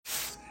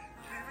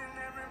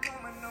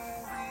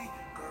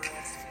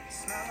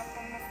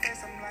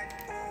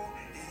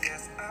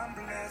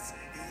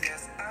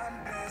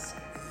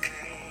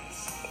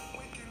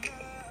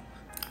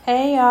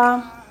Hey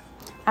y'all,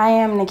 I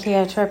am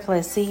Nakia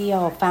Triplett,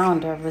 CEO and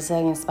founder of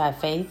Resilience by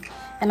Faith,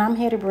 and I'm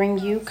here to bring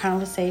you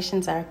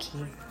Conversations Are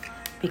Key,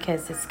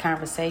 because it's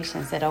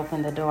conversations that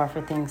open the door for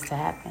things to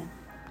happen.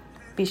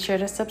 Be sure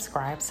to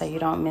subscribe so you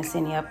don't miss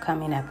any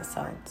upcoming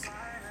episodes.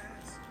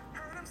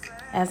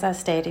 As I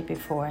stated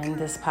before in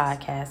this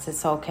podcast,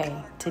 it's okay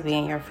to be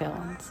in your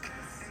feelings,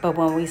 but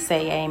when we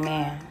say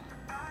amen,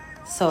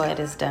 so it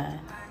is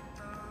done.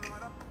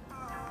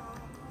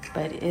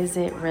 But is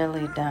it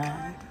really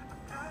done?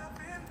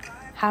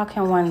 How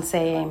can one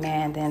say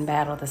amen, then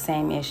battle the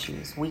same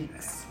issues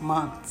weeks,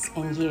 months,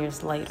 and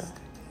years later?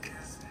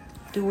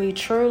 Do we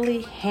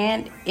truly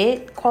hand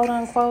it, quote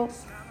unquote,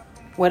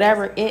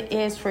 whatever it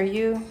is for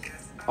you,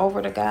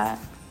 over to God?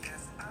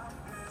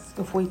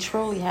 If we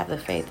truly have the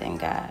faith in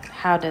God,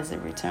 how does it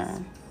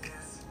return?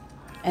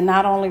 And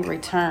not only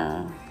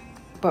return,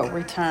 but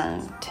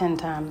return 10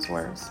 times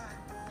worse.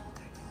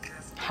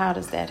 How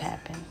does that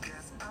happen?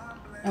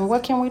 And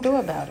what can we do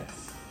about it?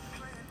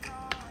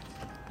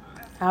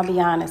 I'll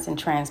be honest and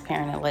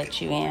transparent and let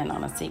you in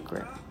on a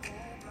secret.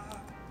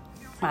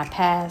 My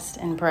past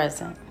and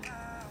present.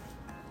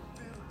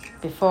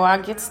 Before I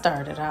get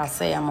started, I'll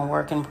say I'm a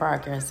work in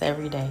progress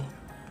every day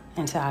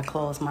until I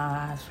close my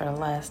eyes for the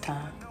last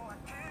time.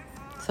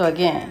 So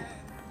again,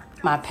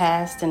 my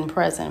past and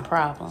present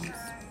problems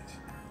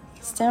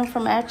stem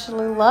from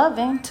actually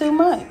loving too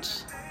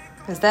much.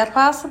 Is that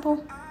possible?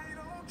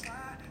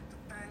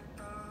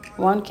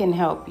 One can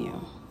help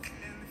you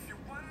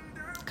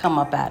come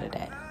up out of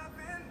that.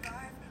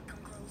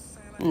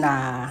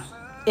 Nah,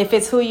 if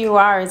it's who you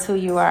are, it's who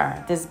you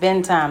are. There's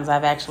been times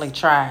I've actually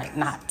tried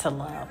not to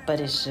love, but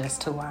it's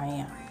just who I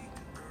am.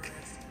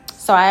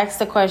 So I ask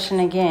the question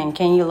again,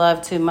 can you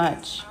love too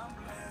much?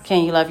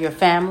 Can you love your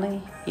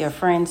family, your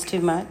friends too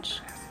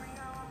much?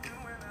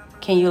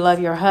 Can you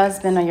love your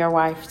husband or your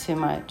wife too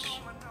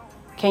much?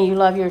 Can you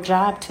love your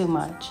job too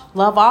much?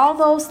 Love all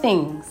those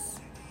things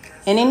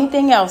and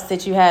anything else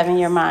that you have in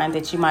your mind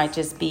that you might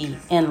just be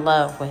in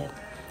love with.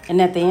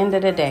 And at the end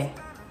of the day,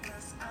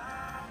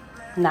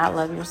 not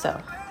love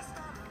yourself.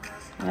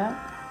 Yep,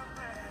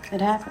 it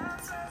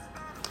happens.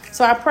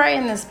 So I pray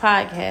in this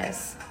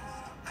podcast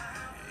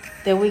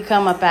that we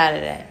come up out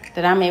of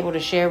that I'm able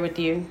to share with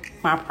you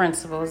my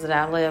principles that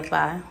I live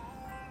by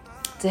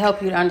to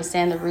help you to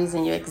understand the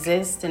reason you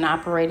exist and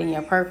operate in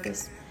your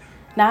purpose.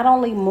 Not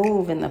only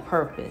move in the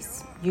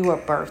purpose you were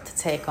birthed to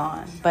take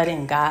on, but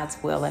in God's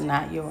will and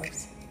not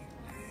yours.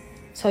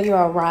 So you'll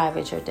arrive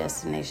at your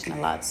destination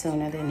a lot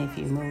sooner than if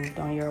you moved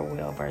on your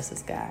will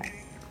versus God.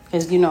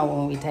 Because you know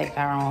when we take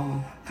our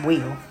own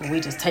wheel, when we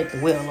just take the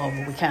wheel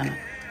over, we kind of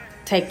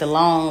take the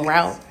long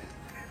route.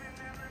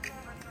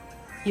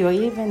 You'll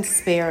even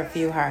spare a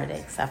few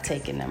heartaches. I've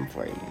taken them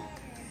for you.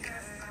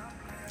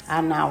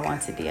 I now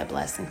want to be a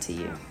blessing to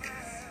you.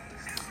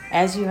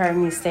 As you heard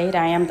me state,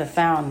 I am the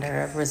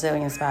founder of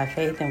Resilience by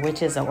Faith, in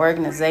which is an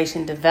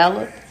organization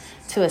developed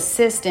to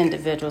assist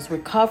individuals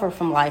recover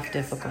from life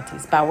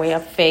difficulties by way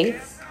of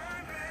faith,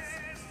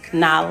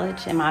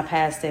 knowledge, and my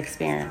past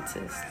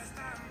experiences.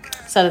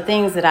 So the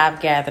things that I've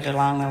gathered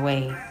along the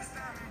way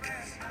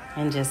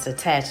and just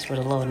attached with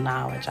a little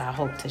knowledge, I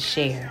hope to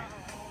share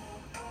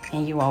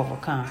and you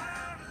overcome.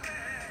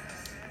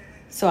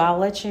 So I'll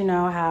let you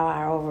know how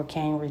I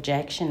overcame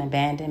rejection,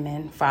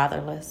 abandonment,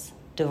 fatherless,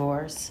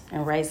 divorce,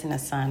 and raising a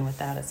son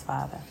without his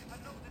father.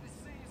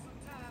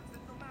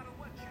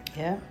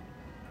 Yeah.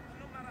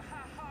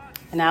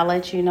 And I'll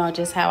let you know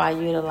just how I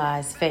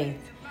utilize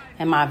faith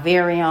and my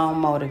very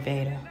own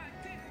motivator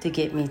to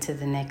get me to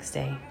the next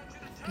day.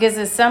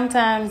 Because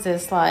sometimes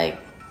it's like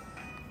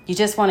you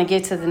just want to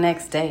get to the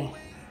next day.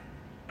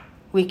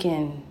 We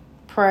can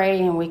pray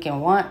and we can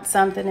want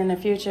something in the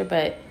future,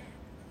 but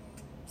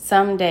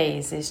some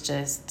days it's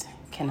just,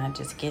 can I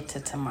just get to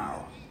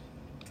tomorrow?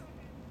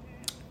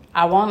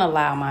 I won't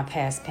allow my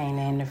past pain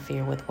to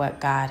interfere with what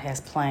God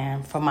has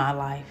planned for my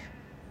life.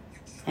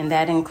 And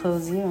that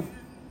includes you.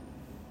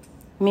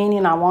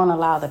 Meaning I won't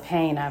allow the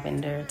pain I've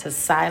endured to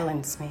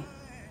silence me.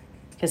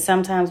 Because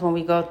sometimes when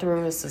we go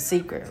through, it's a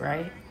secret,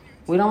 right?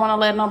 We don't want to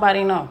let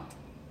nobody know.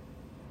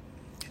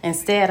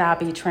 Instead, I'll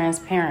be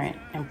transparent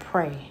and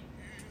pray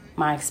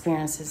my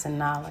experiences and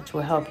knowledge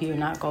will help you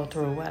not go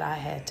through what I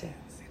had to.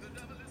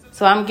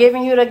 So I'm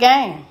giving you the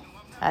game.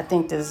 I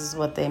think this is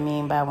what they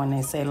mean by when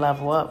they say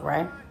level up,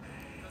 right?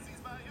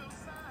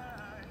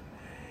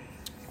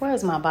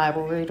 Where's my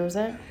Bible readers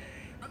at?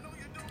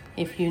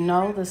 If you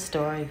know the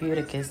story of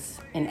Eutychus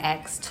in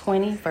Acts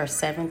 20, verse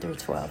 7 through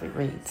 12, it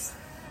reads,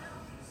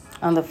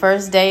 "On the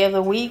first day of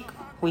the week,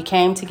 we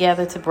came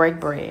together to break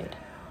bread.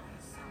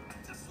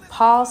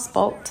 Paul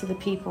spoke to the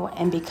people,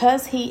 and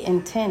because he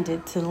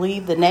intended to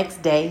leave the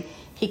next day,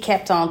 he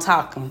kept on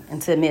talking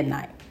until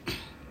midnight."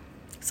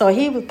 So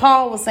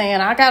Paul was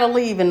saying, I got to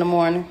leave in the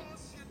morning.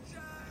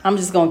 I'm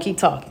just going to keep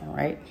talking,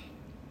 right?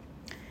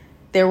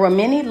 There were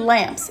many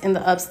lamps in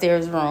the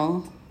upstairs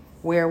room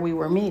where we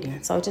were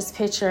meeting. So just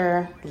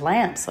picture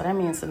lamps. So that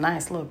means a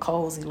nice little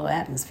cozy little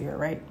atmosphere,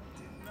 right?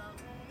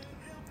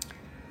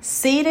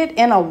 Seated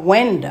in a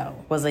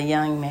window was a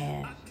young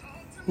man.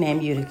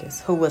 named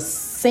Eutychus, who was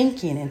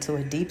sinking into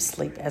a deep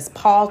sleep. As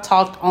Paul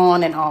talked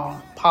on and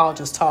on, Paul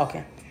just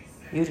talking,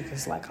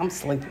 Eutychus like, I'm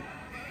sleeping.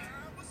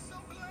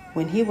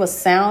 When he was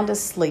sound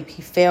asleep,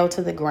 he fell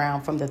to the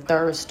ground from the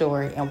third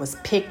story and was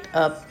picked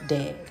up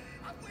dead.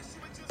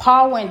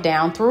 Paul went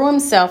down, threw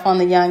himself on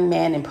the young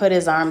man, and put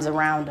his arms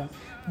around him.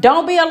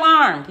 Don't be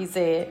alarmed, he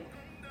said.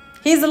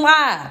 He's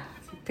alive.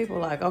 People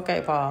were like,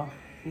 okay, Paul,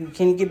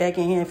 can you get back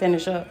in here and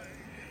finish up?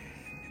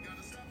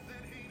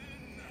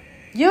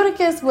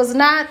 Eutychus was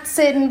not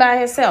sitting by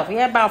himself. He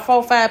had about 4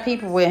 or 5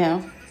 people with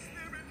him.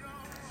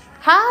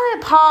 How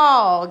did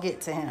Paul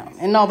get to him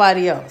and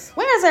nobody else?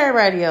 Where's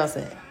everybody else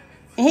at?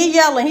 And he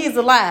yelling, he's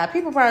alive.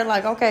 People probably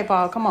like, okay,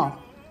 Paul, come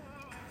on.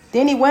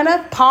 Then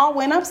Paul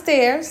went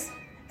upstairs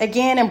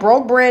again and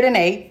broke bread and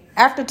ate.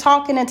 After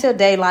talking until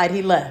daylight,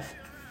 he left.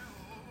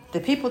 The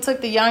people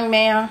took the young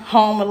man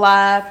home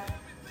alive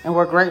and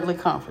were greatly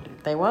comforted.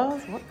 They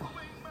was? What?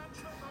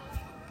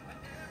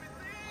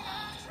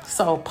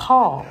 So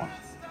Paul,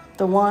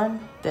 the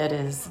one that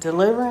is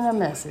delivering a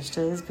message to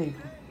his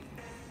people,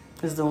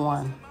 is the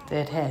one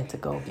that had to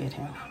go get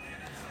him.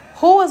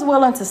 Who is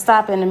willing to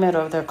stop in the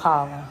middle of their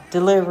calling,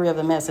 delivery of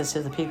the message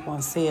to the people,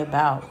 and see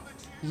about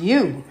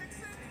you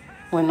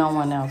when no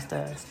one else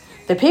does?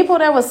 The people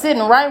that were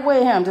sitting right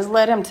with him just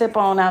let him tip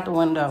on out the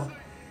window.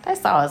 They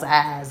saw his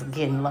eyes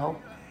getting low.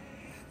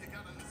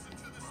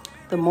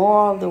 The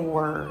moral of the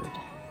word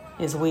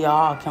is we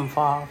all can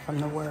fall from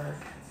the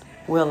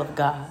will of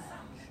God,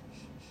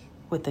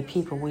 with the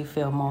people we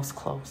feel most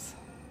close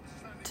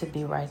to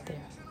be right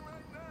there.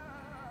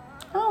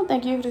 I don't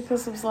think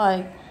Eutychus was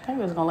like, he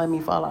was going to let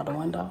me fall out the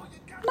window.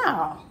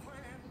 No.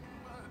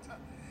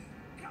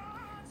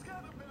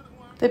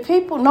 The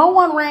people, no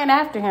one ran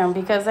after him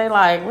because they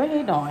like, what are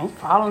you doing? He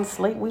falling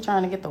asleep. We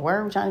trying to get the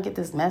word. We trying to get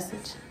this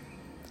message.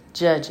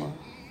 Judging.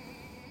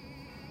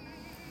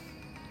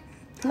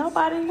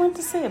 Nobody went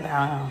to see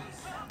about him.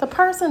 The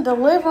person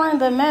delivering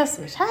the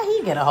message, how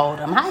he get a hold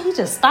of him? How he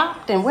just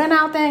stopped and went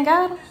out there and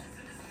got him?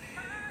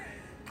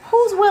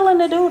 Who's willing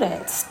to do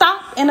that?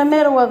 Stop in the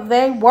middle of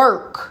their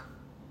work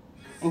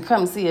and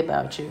come see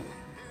about you.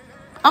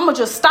 I'm going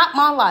to just stop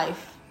my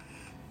life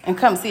and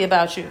come see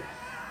about you.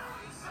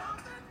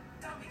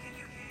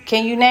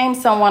 Can you name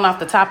someone off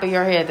the top of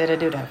your head that'll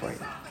do that for you?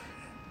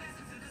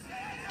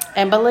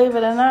 And believe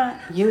it or not,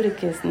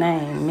 Eutychus'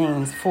 name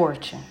means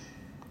fortune.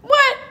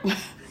 What?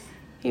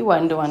 He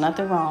wasn't doing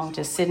nothing wrong,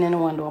 just sitting in the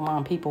window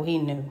among people he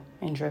knew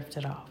and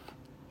drifted off.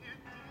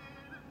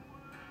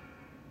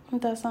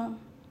 Isn't that something?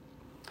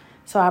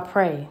 So I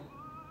pray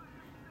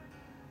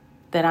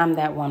that I'm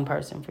that one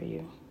person for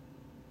you.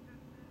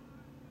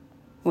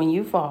 When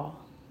you fall,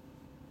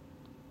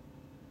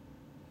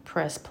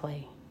 press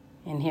play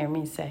and hear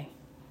me say,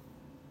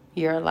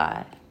 you're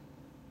alive.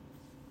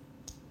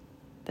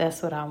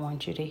 That's what I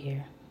want you to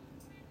hear.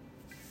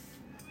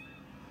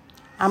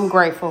 I'm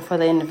grateful for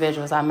the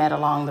individuals I met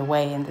along the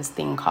way in this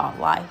thing called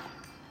life.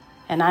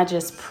 And I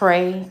just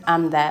pray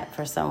I'm that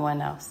for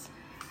someone else.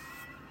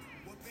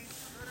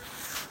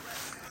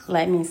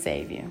 Let me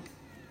save you.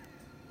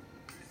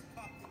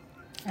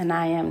 And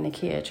I am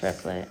Nakia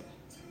Triplett,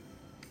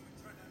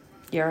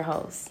 your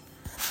host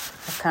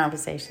of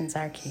Conversations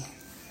Are Key.